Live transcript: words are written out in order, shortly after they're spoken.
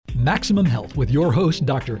Maximum Health with your host,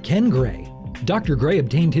 Dr. Ken Gray. Dr. Gray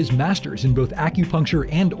obtained his master's in both acupuncture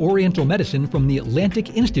and Oriental medicine from the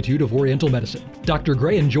Atlantic Institute of Oriental Medicine. Dr.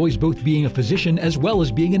 Gray enjoys both being a physician as well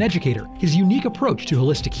as being an educator. His unique approach to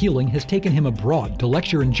holistic healing has taken him abroad to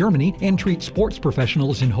lecture in Germany and treat sports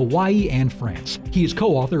professionals in Hawaii and France. He is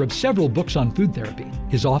co-author of several books on food therapy.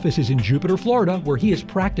 His office is in Jupiter, Florida, where he has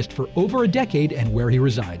practiced for over a decade and where he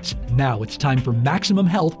resides. Now it's time for Maximum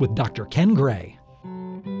Health with Dr. Ken Gray.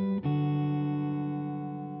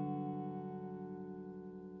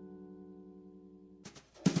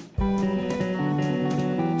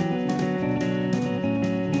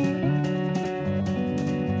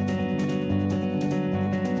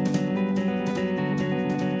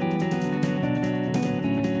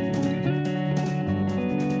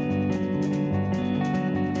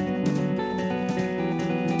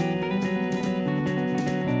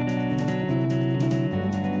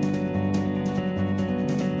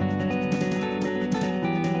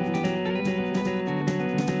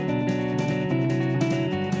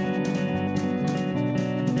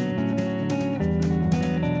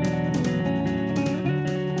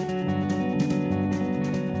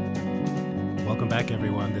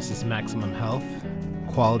 Maximum Health,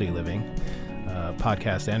 Quality Living,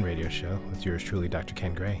 podcast and radio show with yours truly, Dr.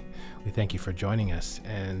 Ken Gray. We thank you for joining us.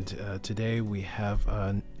 And today we have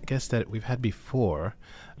a guest that we've had before,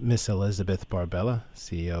 Miss Elizabeth Barbella,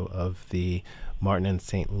 CEO of the Martin and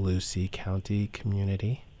St. Lucie County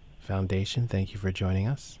Community Foundation. Thank you for joining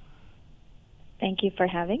us. Thank you for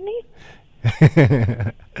having me.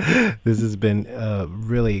 This has been a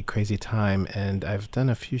really crazy time, and I've done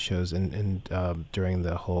a few shows during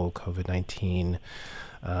the whole COVID-19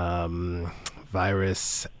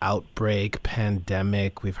 virus outbreak,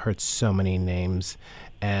 pandemic. We've heard so many names,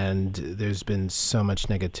 and there's been so much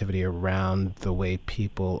negativity around the way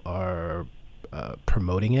people are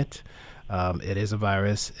promoting it. It is a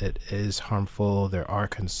virus. It is harmful. There are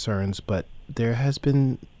concerns, but there has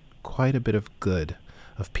been quite a bit of good,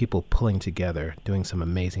 of people pulling together, doing some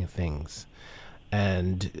amazing things.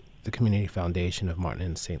 And the Community Foundation of Martin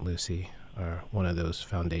and St. Lucie are one of those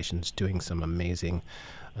foundations doing some amazing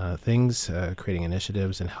things, creating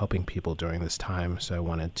initiatives and helping people during this time. So I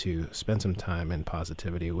wanted to spend some time in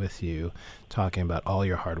positivity with you, talking about all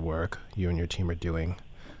your hard work you and your team are doing.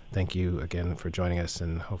 Thank you again for joining us,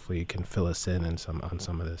 and hopefully you can fill us in on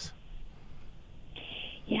some of this.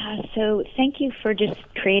 Yeah, so thank you for just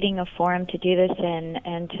creating a forum to do this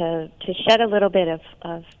and to shed a little bit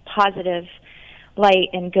of positive light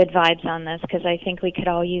and good vibes on this, because I think we could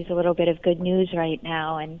all use a little bit of good news right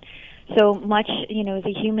now. And so much,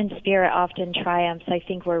 the human spirit often triumphs. I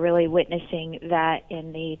think we're really witnessing that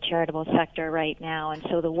in the charitable sector right now. And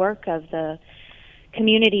so the work of the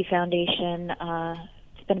Community Foundation,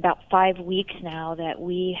 it's been about 5 weeks now that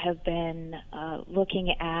we have been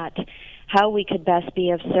looking at how we could best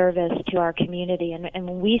be of service to our community. And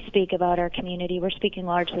when we speak about our community, we're speaking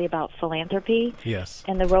largely about philanthropy. Yes.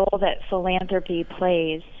 And the role that philanthropy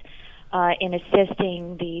plays in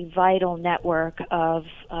assisting the vital network of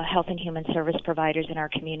health and human service providers in our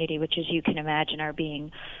community, which, as you can imagine, are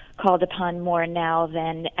being called upon more now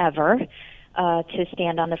than ever to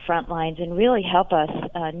stand on the front lines and really help us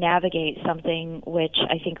navigate something which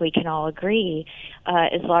I think we can all agree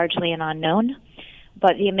is largely an unknown.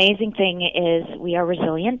 But the amazing thing is we are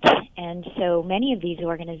resilient, and so many of these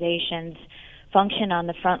organizations function on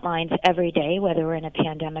the front lines every day, whether we're in a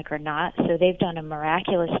pandemic or not. So they've done a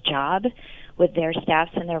miraculous job with their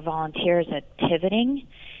staffs and their volunteers at pivoting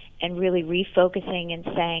and really refocusing and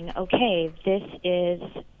saying, okay, this is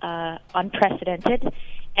unprecedented,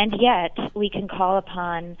 and yet we can call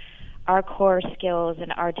upon our core skills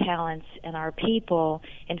and our talents and our people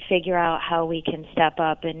and figure out how we can step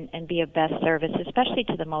up and be of best service, especially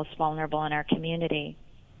to the most vulnerable in our community.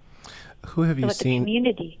 Who have you seen? The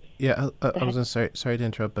community. Yeah, I was sorry to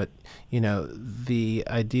interrupt, but the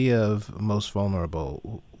idea of most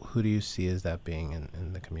vulnerable, who do you see as that being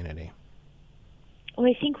in the community? Well,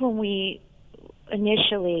 I think when we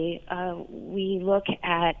initially, we look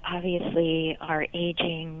at, obviously, our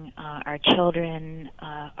aging, our children,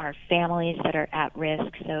 our families that are at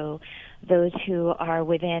risk, so those who are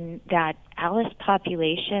within that ALICE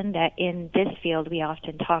population that in this field we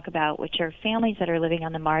often talk about, which are families that are living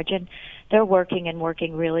on the margin. They're working and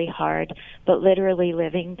working really hard, but literally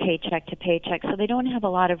living paycheck to paycheck, so they don't have a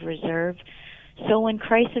lot of reserve. So when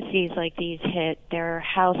crises like these hit, their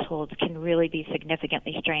households can really be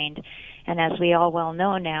significantly strained. And as we all well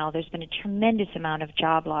know now, there's been a tremendous amount of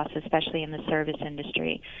job loss, especially in the service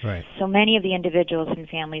industry. Right. So many of the individuals and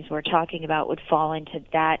families we're talking about would fall into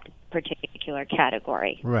that particular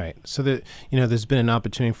category. Right. So there's been an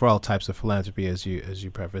opportunity for all types of philanthropy, as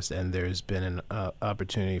you prefaced, and there's been an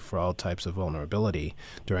opportunity for all types of vulnerability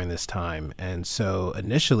during this time. And so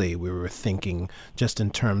initially we were thinking just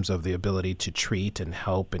in terms of the ability to treat and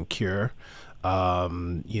help and cure,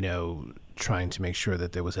 trying to make sure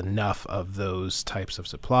that there was enough of those types of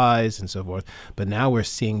supplies and so forth. But now we're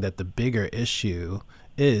seeing that the bigger issue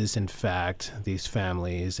is, in fact, these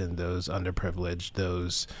families and those underprivileged,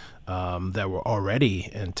 those that were already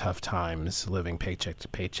in tough times, living paycheck to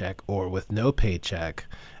paycheck or with no paycheck.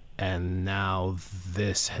 And now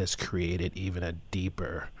this has created even a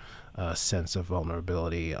deeper sense of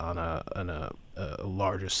vulnerability on a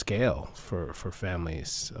larger scale for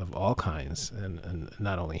families of all kinds, and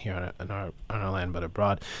not only here on our land but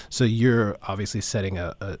abroad. So you're obviously setting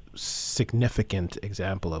a significant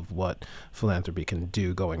example of what philanthropy can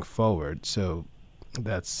do going forward. So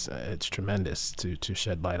it's tremendous to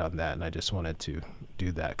shed light on that, and I just wanted to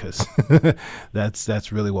do that because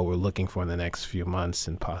that's really what we're looking for in the next few months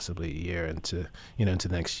and possibly a year into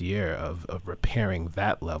next year of repairing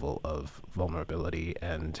that level of vulnerability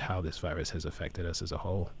and how this virus has affected us as a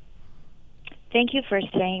whole. Thank you for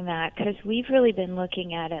saying that, because we've really been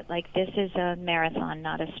looking at it like this is a marathon,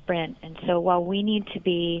 not a sprint. And so while we need to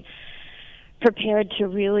be prepared to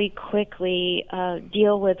really quickly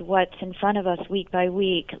deal with what's in front of us week by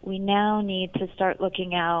week, we now need to start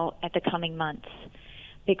looking out at the coming months,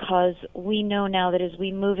 because we know now that as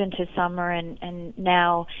we move into summer and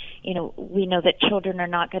now, we know that children are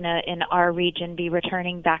not going to, in our region, be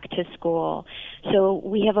returning back to school. So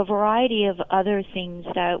we have a variety of other things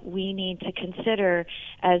that we need to consider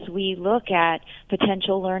as we look at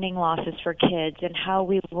potential learning losses for kids and how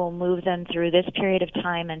we will move them through this period of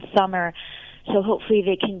time in summer. So hopefully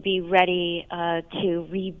they can be ready to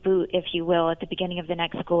reboot, if you will, at the beginning of the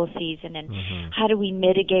next school season. And how do we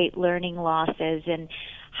mitigate learning losses? And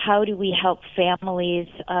how do we help families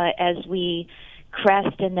as we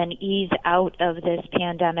crest and then ease out of this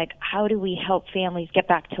pandemic? How do we help families get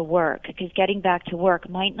back to work? Because getting back to work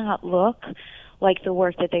might not look like the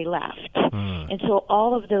work that they left. And so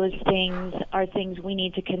all of those things are things we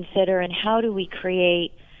need to consider. And how do we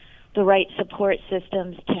create the right support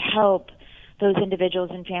systems to help those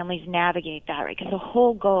individuals and families navigate that, right? Because the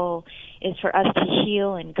whole goal is for us to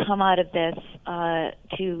heal and come out of this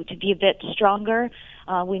to be a bit stronger.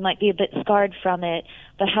 We might be a bit scarred from it,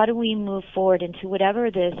 but how do we move forward into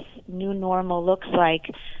whatever this new normal looks like,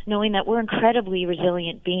 knowing that we're incredibly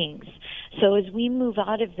resilient beings? So as we move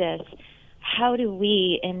out of this, how do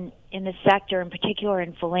we, in the sector, in particular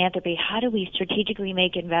in philanthropy, how do we strategically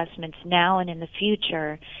make investments now and in the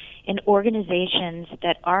future in organizations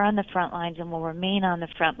that are on the front lines and will remain on the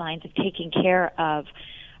front lines of taking care of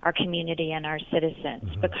our community and our citizens,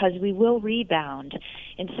 because we will rebound.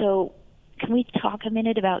 And so can we talk a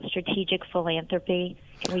minute about strategic philanthropy?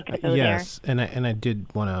 Can we go yes, there? And I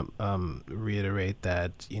did want to reiterate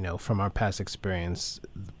that, from our past experience,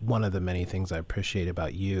 one of the many things I appreciate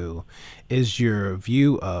about you is your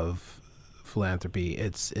view of philanthropy.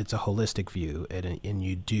 It's a holistic view, and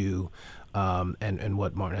you do and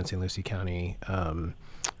what Martin and St. Lucie County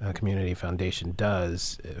Community Foundation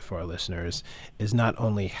does for our listeners is not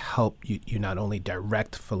only help you not only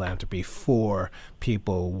direct philanthropy for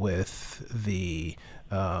people with the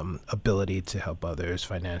ability to help others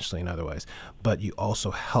financially and otherwise, but you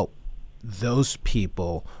also help those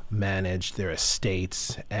people manage their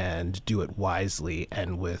estates and do it wisely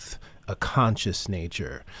and with a conscious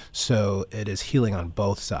nature. So it is healing on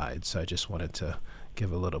both sides. So I just wanted to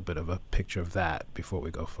give a little bit of a picture of that before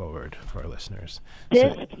we go forward for our listeners.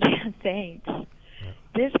 Thanks.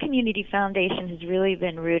 This community foundation has really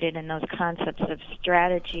been rooted in those concepts of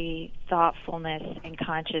strategy, thoughtfulness, and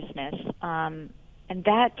consciousness. And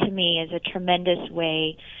that, to me, is a tremendous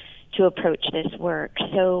way to approach this work.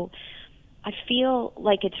 So I feel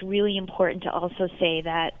like it's really important to also say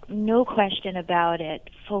that, no question about it,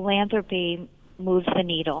 philanthropy moves the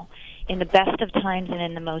needle in the best of times and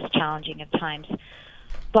in the most challenging of times.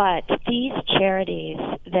 But these charities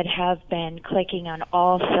that have been clicking on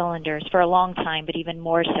all cylinders for a long time, but even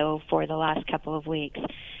more so for the last couple of weeks,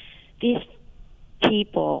 these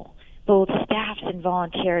people, both staffs and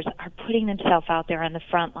volunteers, are putting themselves out there on the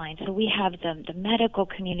front line. So we have the medical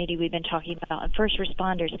community we've been talking about, and first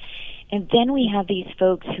responders. And then we have these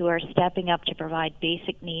folks who are stepping up to provide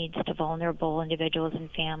basic needs to vulnerable individuals and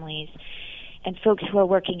families, and folks who are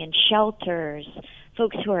working in shelters,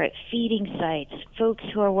 folks who are at feeding sites, folks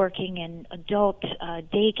who are working in adult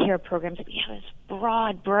daycare programs. We have this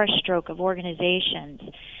broad brushstroke of organizations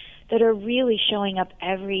that are really showing up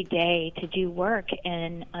every day to do work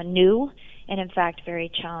in a new and in fact,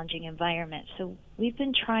 very challenging environment. So we've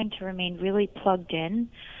been trying to remain really plugged in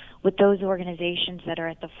with those organizations that are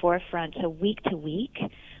at the forefront. So week to week,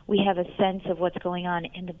 we have a sense of what's going on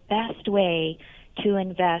in the best way to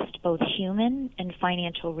invest both human and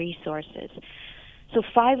financial resources. So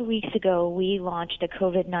 5 weeks ago, we launched a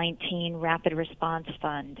COVID-19 Rapid Response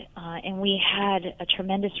Fund, and we had a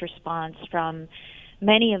tremendous response from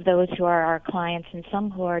many of those who are our clients and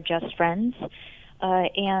some who are just friends.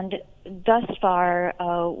 And thus far,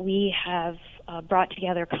 we have brought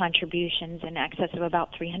together contributions in excess of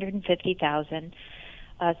about $350,000.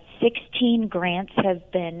 16 grants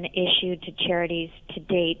have been issued to charities to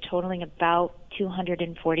date, totaling about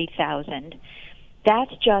 $240,000.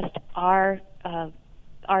 That's just our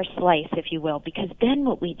slice, if you will, because then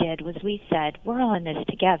what we did was we said, we're all in this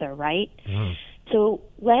together, right? Mm. So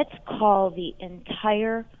let's call the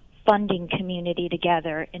entire funding community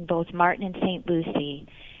together in both Martin and St. Lucie,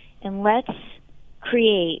 and let's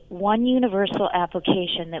create one universal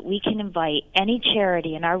application that we can invite any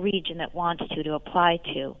charity in our region that wants to apply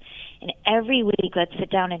to. And every week, let's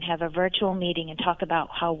sit down and have a virtual meeting and talk about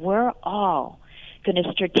how we're all going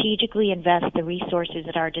to strategically invest the resources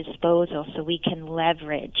at our disposal so we can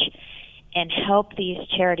leverage and help these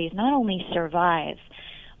charities not only survive,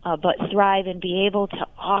 but thrive and be able to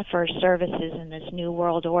offer services in this new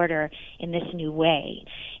world order in this new way.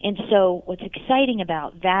 And so what's exciting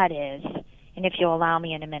about that is, and if you'll allow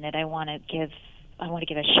me in a minute, I want to give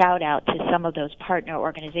a shout out to some of those partner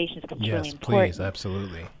organizations because it's really important. Yes, please,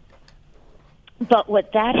 absolutely. But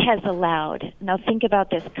what that has allowed, now think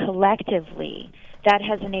about this collectively, that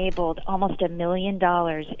has enabled almost $1 million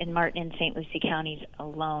in Martin and St. Lucie counties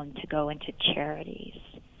alone to go into charities.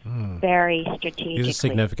 Very strategically. These are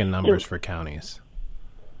significant numbers for counties.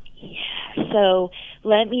 Yeah. So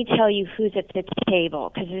let me tell you who's at the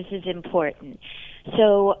table because this is important.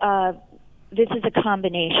 So this is a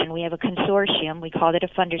combination. We have a consortium. We called it a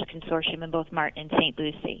funders consortium in both Martin and St.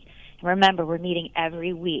 Lucie. And remember, we're meeting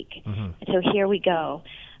every week. Mm-hmm. And so here we go.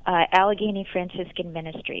 Allegheny Franciscan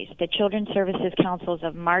Ministries, the Children's Services Councils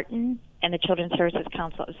of Martin and the Children's Services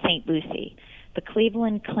Council of St. Lucie, the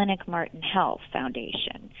Cleveland Clinic Martin Health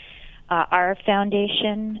Foundation. Our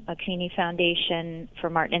foundation, a community foundation for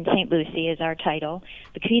Martin and St. Lucie is our title.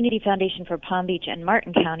 The Community Foundation for Palm Beach and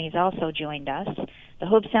Martin counties also joined us. The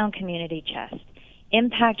Hobe Sound Community Chest,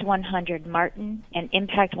 Impact 100 Martin, and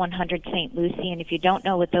Impact 100 St. Lucie. And if you don't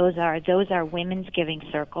know what those are women's giving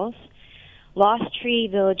circles. Lost Tree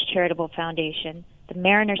Village Charitable Foundation, the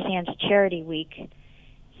Mariner Sands Charity Week,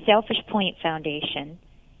 Selfish Point Foundation,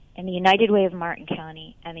 and the United Way of Martin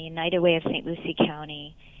County and the United Way of St. Lucie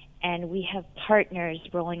County. And we have partners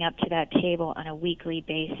rolling up to that table on a weekly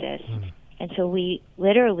basis. And so we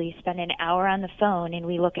literally spend an hour on the phone and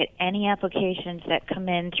we look at any applications that come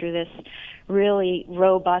in through this really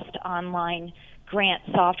robust online grant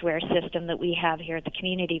software system that we have here at the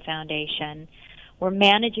Community Foundation. We're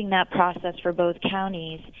managing that process for both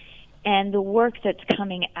counties, and the work that's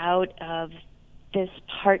coming out of this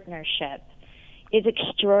partnership is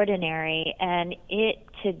extraordinary, and it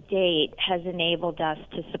to date has enabled us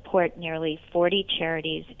to support nearly 40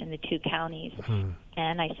 charities in the two counties. Mm-hmm.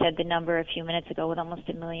 And I said the number a few minutes ago with almost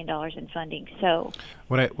 $1 million in funding. So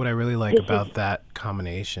what I really like about that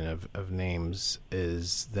combination of names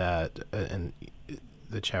is that and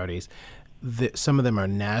the charities, some of them are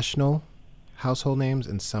national household names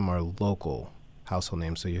and some are local household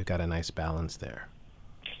names, so you've got a nice balance there.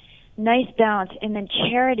 Nice balance, and then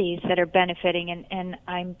charities that are benefiting, and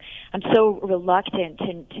I'm so reluctant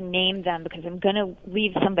to name them because I'm going to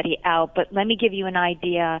leave somebody out, but let me give you an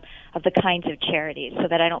idea of the kinds of charities so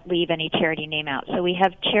that I don't leave any charity name out. So we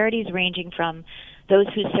have charities ranging from those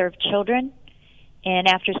who serve children in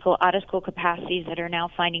after-school, out-of-school capacities that are now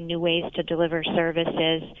finding new ways to deliver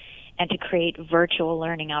services and to create virtual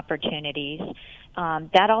learning opportunities.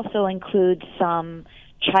 That also includes some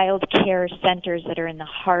child care centers that are in the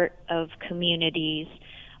heart of communities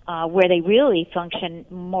where they really function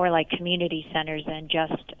more like community centers than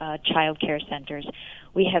just child care centers.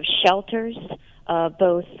 We have shelters,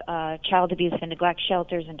 both child abuse and neglect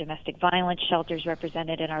shelters and domestic violence shelters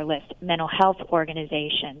represented in our list, mental health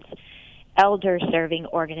organizations, elder serving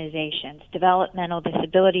organizations, developmental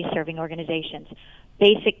disability serving organizations,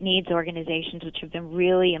 basic needs organizations, which have been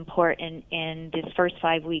really important in this first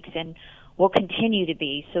 5 weeks and will continue to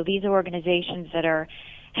be. So these are organizations that are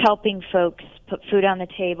helping folks put food on the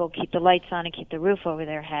table, keep the lights on, and keep the roof over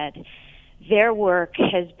their head. Their work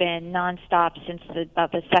has been nonstop since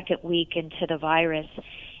about the second week into the virus,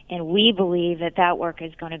 and we believe that work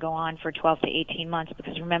is going to go on for 12 to 18 months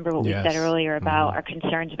because remember what we said earlier about our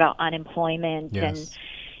concerns about unemployment and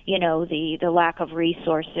the lack of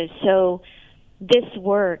resources. So this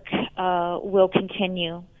work will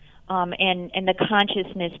continue. And the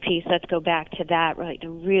consciousness piece, let's go back to that, right? The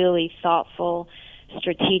really thoughtful,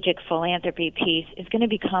 strategic philanthropy piece is going to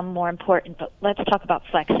become more important, but let's talk about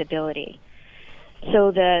flexibility.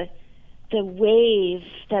 So the wave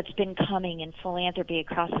that's been coming in philanthropy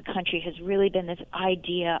across the country has really been this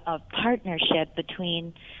idea of partnership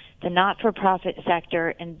between the not-for-profit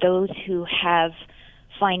sector and those who have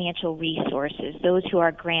financial resources, those who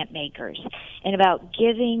are grant makers, and about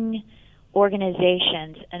giving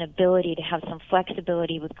organizations an ability to have some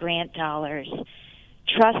flexibility with grant dollars,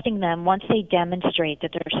 trusting them once they demonstrate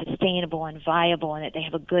that they're sustainable and viable and that they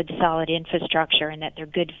have a good, solid infrastructure and that they're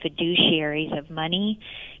good fiduciaries of money,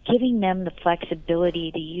 giving them the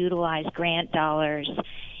flexibility to utilize grant dollars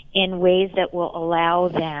in ways that will allow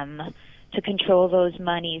them to control those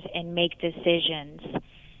monies and make decisions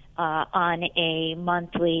on a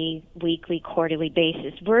monthly, weekly, quarterly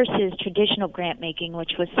basis versus traditional grant making,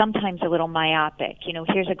 which was sometimes a little myopic.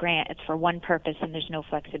 Here's a grant, it's for one purpose and there's no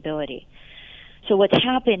flexibility. So what's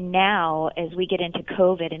happened now as we get into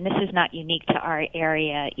COVID, and this is not unique to our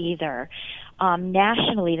area either,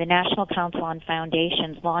 nationally, the National Council on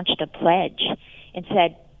Foundations launched a pledge and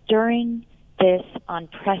said, during this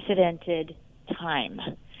unprecedented time,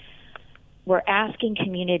 we're asking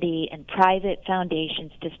community and private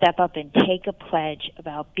foundations to step up and take a pledge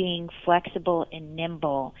about being flexible and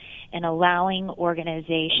nimble and allowing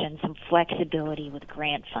organizations some flexibility with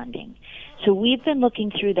grant funding. So we've been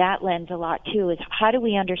looking through that lens a lot too, is how do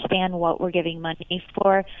we understand what we're giving money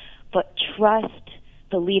for, but trust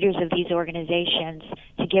the leaders of these organizations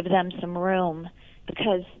to give them some room,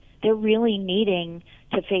 because they're really needing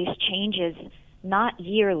to face changes not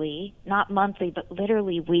yearly, not monthly, but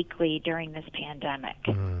literally weekly during this pandemic.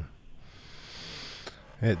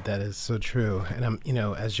 That is so true. And I'm,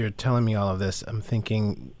 as you're telling me all of this, I'm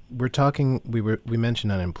thinking we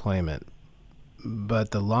mentioned unemployment, but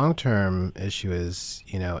the long-term issue is,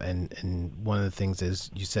 and one of the things is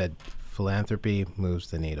you said philanthropy moves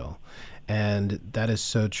the needle. And that is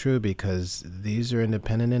so true because these are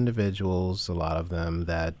independent individuals, a lot of them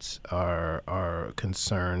that are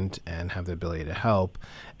concerned and have the ability to help,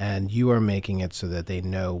 and you are making it so that they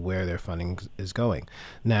know where their funding is going.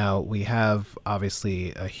 Now, we have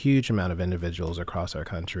obviously a huge amount of individuals across our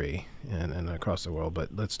country and across the world,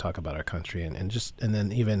 but let's talk about our country and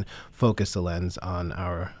then even focus the lens on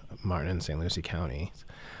our Martin and St. Lucie counties,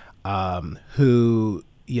 who,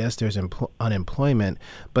 yes, there's unemployment,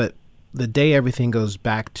 but the day everything goes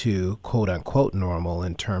back to quote unquote normal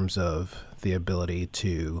in terms of the ability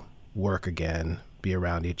to work again, be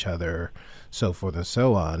around each other, so forth and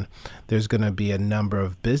so on, there's going to be a number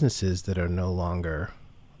of businesses that are no longer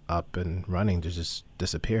up and running. They just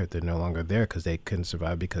disappeared. They're no longer there because they couldn't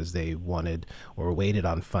survive because they wanted or waited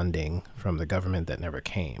on funding from the government that never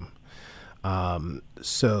came.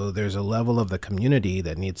 So there's a level of the community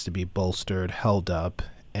that needs to be bolstered, held up,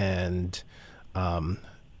 and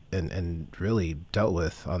really dealt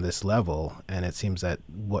with on this level. And it seems that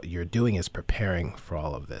what you're doing is preparing for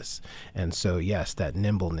all of this. And so, yes, that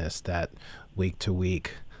nimbleness, that week to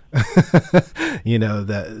week,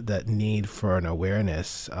 that need for an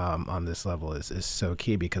awareness on this level is so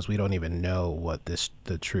key, because we don't even know what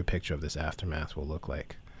the true picture of this aftermath will look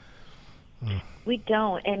like. We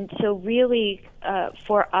don't. And so really,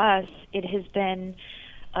 for us, it has been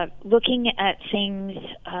looking at things,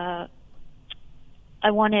 I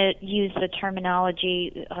want to use the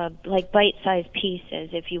terminology like bite-sized pieces,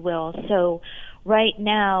 if you will. So right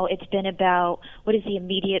now it's been about what is the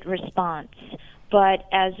immediate response. But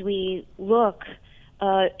as we look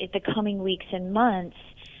at the coming weeks and months,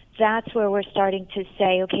 that's where we're starting to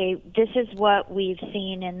say, okay, this is what we've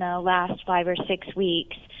seen in the last 5 or 6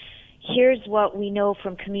 weeks. Here's what we know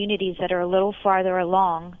from communities that are a little farther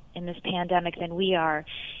along in this pandemic than we are.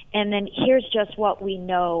 And then here's just what we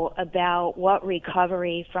know about what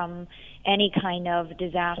recovery from any kind of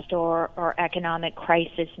disaster or economic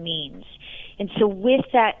crisis means. And so with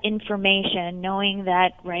that information, knowing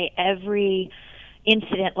that, right, every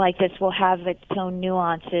incident like this will have its own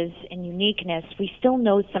nuances and uniqueness, we still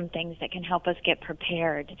know some things that can help us get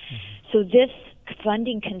prepared. Mm-hmm. So this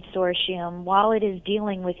funding consortium, while it is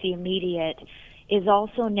dealing with the immediate, is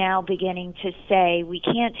also now beginning to say we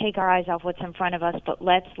can't take our eyes off what's in front of us, but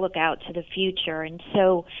let's look out to the future. And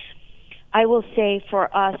so I will say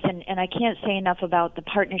for us, and I can't say enough about the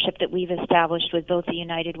partnership that we've established with both the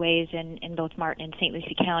United Ways and both Martin and St.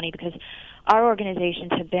 Lucie County, because our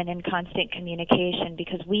organizations have been in constant communication,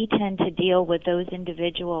 because we tend to deal with those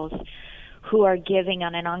individuals who are giving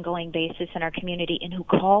on an ongoing basis in our community and who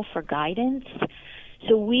call for guidance.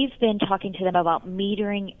 So we've been talking to them about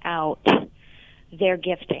metering out their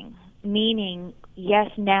gifting, meaning, yes,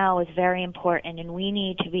 now is very important, and we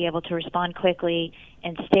need to be able to respond quickly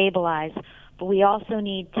and stabilize, but we also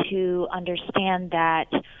need to understand that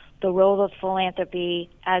the role of philanthropy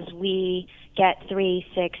as we get 3,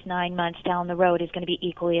 6, 9 months down the road is going to be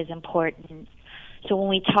equally as important. So when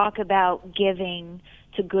we talk about giving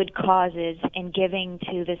to good causes and giving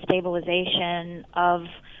to the stabilization of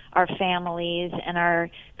our families and our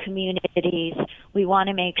communities, we want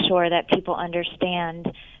to make sure that people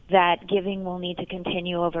understand that giving will need to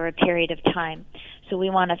continue over a period of time. So we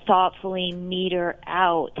want to thoughtfully meter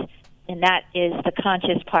out, and that is the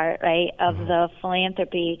conscious part, right, of the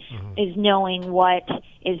philanthropy, is knowing what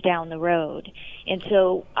is down the road. And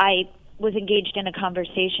so I was engaged in a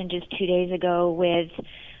conversation just 2 days ago with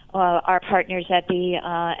our partners at the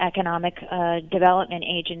Economic Development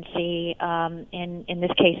Agency. In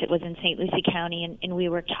this case, it was in St. Lucie County, and we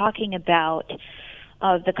were talking about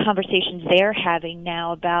the conversations they're having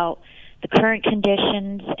now about the current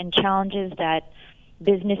conditions and challenges that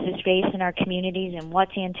businesses face in our communities and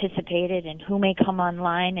what's anticipated and who may come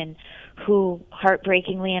online and who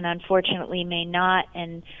heartbreakingly and unfortunately may not,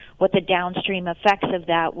 and what the downstream effects of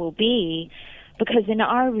that will be. Because in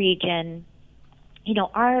our region, you know,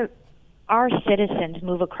 our citizens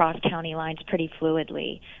move across county lines pretty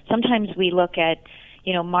fluidly. Sometimes we look at,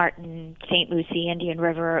 you know, Martin, St. Lucie, Indian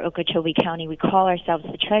River, or Okeechobee County. We call ourselves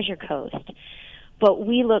the Treasure Coast. But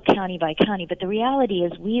we look county by county. But the reality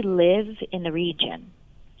is we live in the region.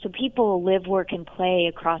 So people live, work, and play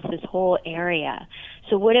across this whole area.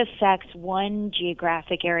 So what affects one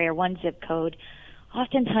geographic area or one zip code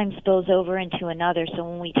oftentimes spills over into another. So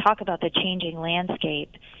when we talk about the changing landscape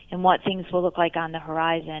and what things will look like on the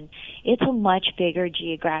horizon, it's a much bigger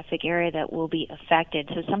geographic area that will be affected.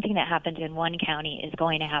 So something that happens in one county is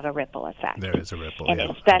going to have a ripple effect. There is a ripple, and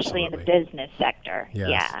yeah, especially absolutely. in the business sector. Yes.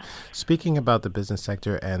 Yeah. Speaking about the business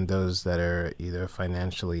sector and those that are either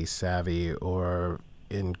financially savvy or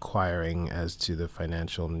inquiring as to the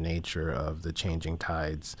financial nature of the changing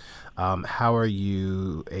tides, how are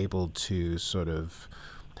you able to sort of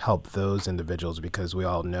help those individuals? Because we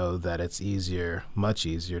all know that it's easier, much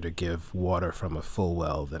easier, to give water from a full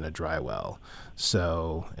well than a dry well.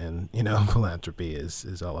 So, and you know, philanthropy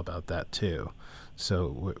is all about that too.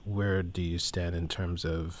 So where do you stand in terms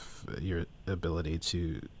of your ability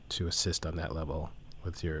to assist on that level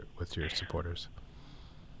with your supporters?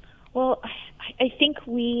 Well, I think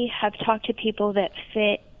we have talked to people that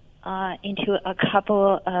fit into a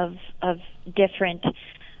couple of different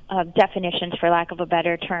definitions, for lack of a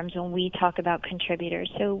better terms, when we talk about contributors.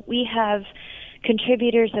 So we have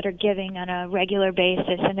contributors that are giving on a regular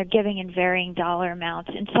basis, and they're giving in varying dollar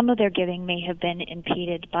amounts, and some of their giving may have been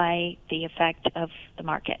impeded by the effect of the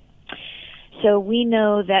market. So we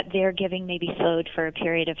know that their giving may be slowed for a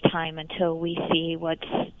period of time until we see what's,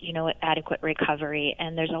 you know, adequate recovery.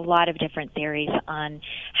 And there's a lot of different theories on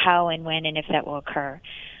how and when and if that will occur.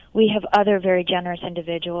 We have other very generous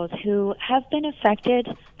individuals who have been affected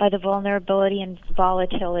by the vulnerability and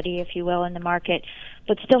volatility, if you will, in the market,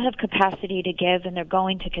 but still have capacity to give, and they're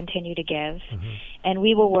going to continue to give. And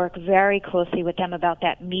we will work very closely with them about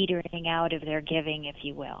that metering out of their giving, if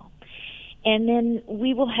you will. And then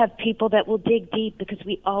we will have people that will dig deep, because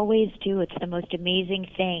we always do. It's the most amazing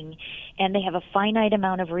thing. And they have a finite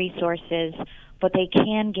amount of resources, but they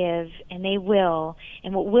can give, and they will.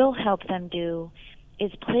 And what we'll help them do is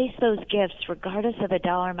place those gifts, regardless of the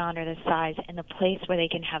dollar amount or the size, in the place where they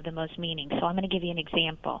can have the most meaning. So I'm going to give you an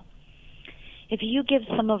example. If you give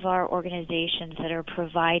some of our organizations that are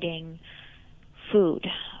providing food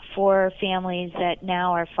for families that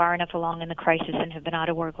now are far enough along in the crisis and have been out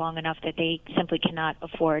of work long enough that they simply cannot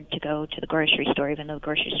afford to go to the grocery store, even though the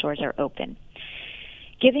grocery stores are open.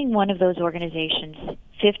 Giving one of those organizations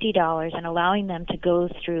 $50 and allowing them to go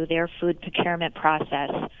through their food procurement process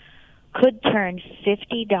could turn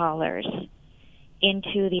 $50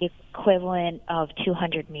 into the equivalent of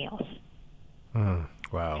 200 meals.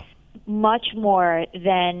 Wow. Much more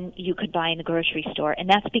than you could buy in the grocery store. And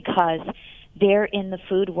that's because they're in the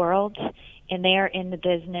food world, and they're in the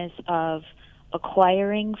business of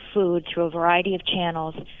acquiring food through a variety of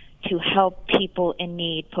channels to help people in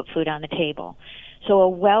need put food on the table. So a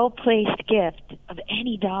well-placed gift of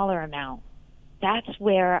any dollar amount, that's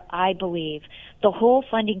where I believe the whole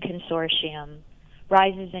funding consortium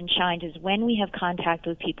rises and shines, is when we have contact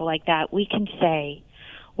with people like that, we can say,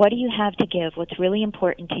 what do you have to give? What's really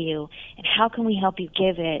important to you? And how can we help you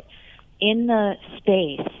give it in the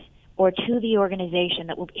space or to the organization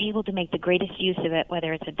that will be able to make the greatest use of it,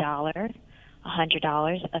 whether it's $1, $100,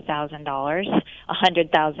 $1,000,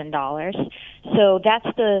 $100,000. So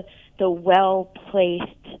that's the well-placed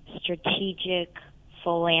strategic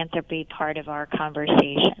philanthropy part of our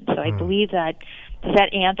conversation. So I believe that, does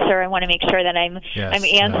that answer? I want to make sure that I'm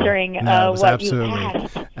answering what you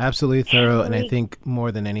asked. Absolutely thorough, and I think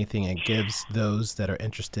more than anything, it gives those that are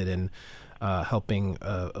interested in helping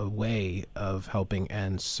a way of helping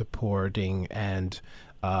and supporting and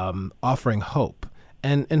offering hope.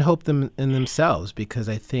 And hope them in themselves, because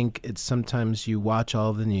I think it's sometimes you watch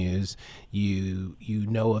all the news, you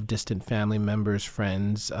know of distant family members,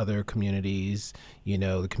 friends, other communities,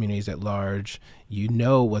 the communities at large,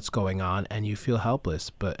 what's going on, and you feel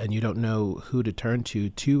helpless, and you don't know who to turn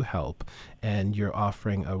to help, and you're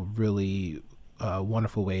offering a really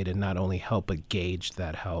wonderful way to not only help but gauge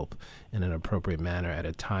that help in an appropriate manner at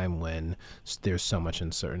a time when there's so much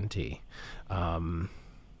uncertainty.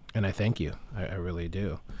 And I thank you. I really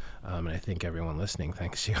do. And I think everyone listening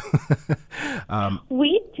thanks you.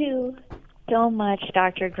 We do so much,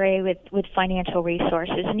 Dr. Gray, with financial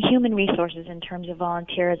resources and human resources in terms of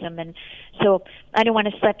volunteerism. And so I don't want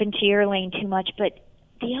to step into your lane too much, but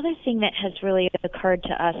the other thing that has really occurred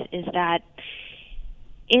to us is that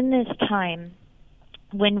in this time,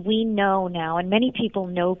 when we know now, and many people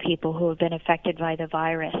know people who have been affected by the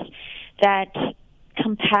virus, that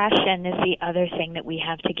compassion is the other thing that we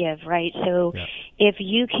have to give, right? So if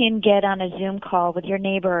you can get on a Zoom call with your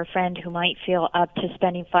neighbor or friend who might feel up to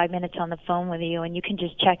spending 5 minutes on the phone with you, and you can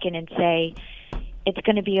just check in and say, it's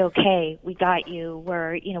going to be okay, we got you,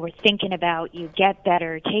 we're thinking about you, get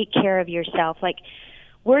better, take care of yourself. Like,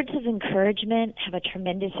 words of encouragement have a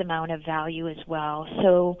tremendous amount of value as well.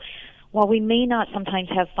 So while we may not sometimes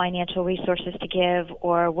have financial resources to give,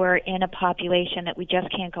 or we're in a population that we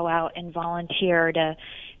just can't go out and volunteer to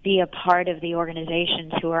be a part of the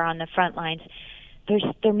organizations who are on the front lines,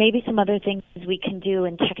 there may be some other things we can do,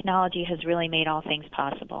 and technology has really made all things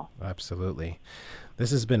possible. Absolutely.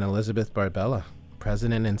 This has been Elizabeth Barbella,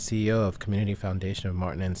 President and CEO of Community Foundation of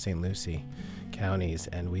Martin and St. Lucie counties,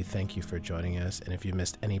 and we thank you for joining us. And if you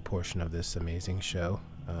missed any portion of this amazing show,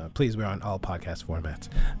 please, we're on all podcast formats.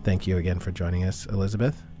 Thank you again for joining us,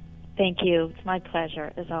 Elizabeth. Thank you. It's my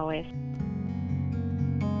pleasure, as always.